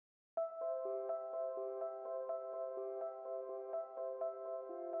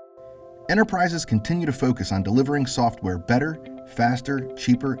Enterprises continue to focus on delivering software better, faster,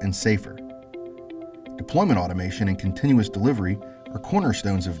 cheaper, and safer. Deployment automation and continuous delivery are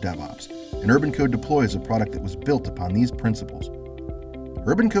cornerstones of DevOps, and UrbanCode Deploy is a product that was built upon these principles.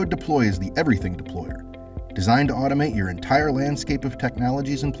 UrbanCode Deploy is the everything deployer, designed to automate your entire landscape of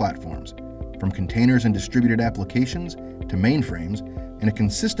technologies and platforms, from containers and distributed applications to mainframes, in a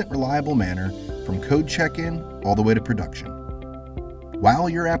consistent, reliable manner from code check-in all the way to production. While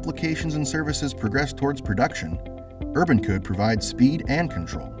your applications and services progress towards production, UrbanCode provides speed and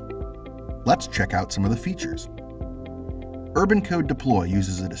control. Let's check out some of the features. UrbanCode Deploy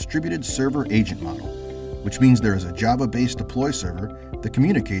uses a distributed server agent model, which means there is a Java-based deploy server that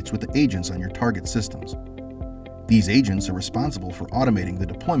communicates with the agents on your target systems. These agents are responsible for automating the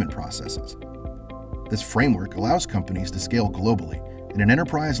deployment processes. This framework allows companies to scale globally at an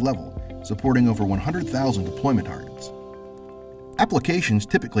enterprise level, supporting over 100,000 deployment targets. Applications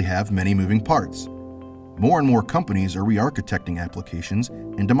typically have many moving parts. More and more companies are re-architecting applications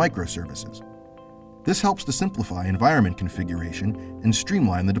into microservices. This helps to simplify environment configuration and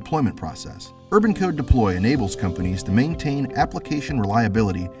streamline the deployment process. UrbanCode Deploy enables companies to maintain application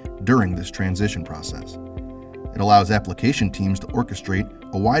reliability during this transition process. It allows application teams to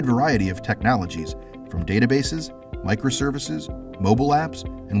orchestrate a wide variety of technologies, from databases, microservices, mobile apps,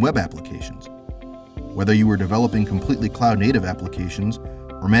 and web applications. Whether you are developing completely cloud-native applications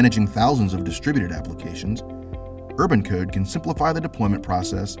or managing thousands of distributed applications, UrbanCode can simplify the deployment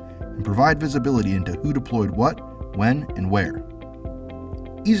process and provide visibility into who deployed what, when, and where.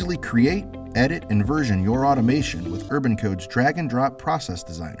 Easily create, edit, and version your automation with UrbanCode's drag-and-drop process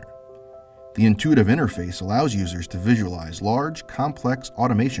designer. The intuitive interface allows users to visualize large, complex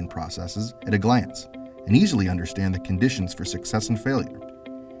automation processes at a glance and easily understand the conditions for success and failure.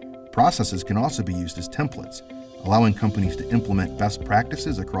 Processes can also be used as templates, allowing companies to implement best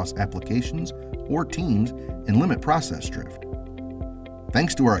practices across applications or teams and limit process drift.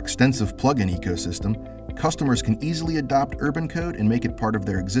 Thanks to our extensive plugin ecosystem, customers can easily adopt UrbanCode and make it part of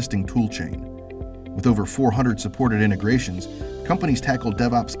their existing toolchain. With over 400 supported integrations, companies tackle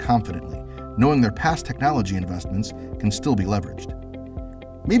DevOps confidently, knowing their past technology investments can still be leveraged.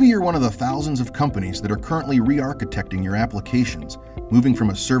 Maybe you're one of the thousands of companies that are currently re-architecting your applications, moving from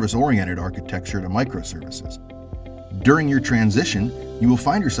a service-oriented architecture to microservices. During your transition, you will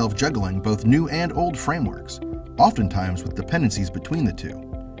find yourself juggling both new and old frameworks, oftentimes with dependencies between the two.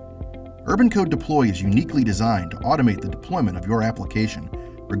 UrbanCode Deploy is uniquely designed to automate the deployment of your application,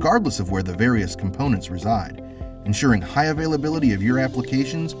 regardless of where the various components reside, ensuring high availability of your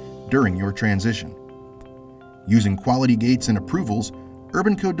applications during your transition. Using quality gates and approvals,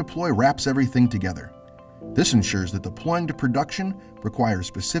 UrbanCode Deploy wraps everything together. This ensures that deploying to production requires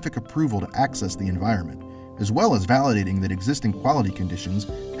specific approval to access the environment, as well as validating that existing quality conditions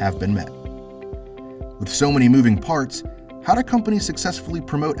have been met. With so many moving parts, how do companies successfully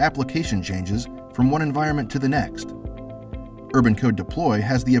promote application changes from one environment to the next? UrbanCode Deploy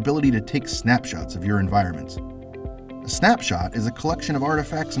has the ability to take snapshots of your environments. A snapshot is a collection of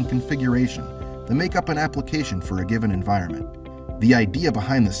artifacts and configuration that make up an application for a given environment. The idea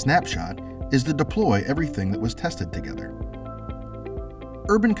behind the snapshot is to deploy everything that was tested together.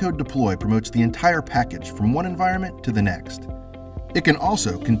 UrbanCode Deploy promotes the entire package from one environment to the next. It can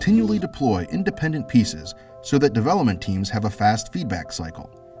also continually deploy independent pieces so that development teams have a fast feedback cycle,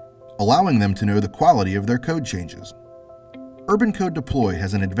 allowing them to know the quality of their code changes. UrbanCode Deploy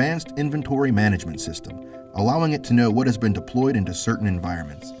has an advanced inventory management system, allowing it to know what has been deployed into certain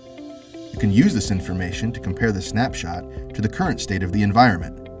environments. You can use this information to compare the snapshot to the current state of the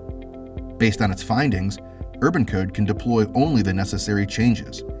environment. Based on its findings, UrbanCode can deploy only the necessary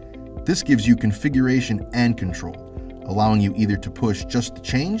changes. This gives you configuration and control, allowing you either to push just the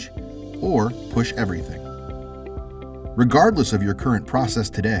change or push everything. Regardless of your current process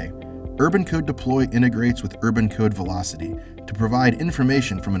today, UrbanCode Deploy integrates with UrbanCode Velocity to provide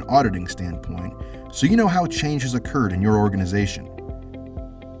information from an auditing standpoint so you know how change has occurred in your organization.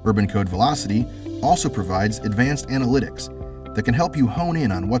 UrbanCode Velocity also provides advanced analytics that can help you hone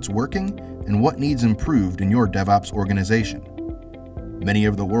in on what's working and what needs improved in your DevOps organization. Many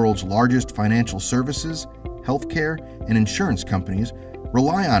of the world's largest financial services, healthcare, and insurance companies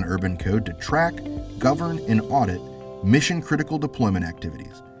rely on UrbanCode to track, govern, and audit mission-critical deployment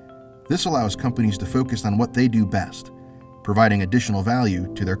activities. This allows companies to focus on what they do best, providing additional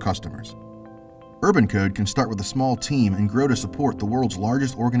value to their customers. UrbanCode can start with a small team and grow to support the world's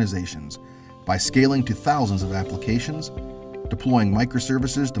largest organizations by scaling to thousands of applications, deploying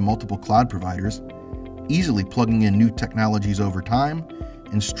microservices to multiple cloud providers, easily plugging in new technologies over time,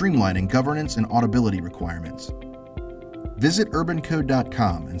 and streamlining governance and auditability requirements. Visit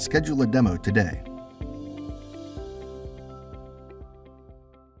UrbanCode.com and schedule a demo today.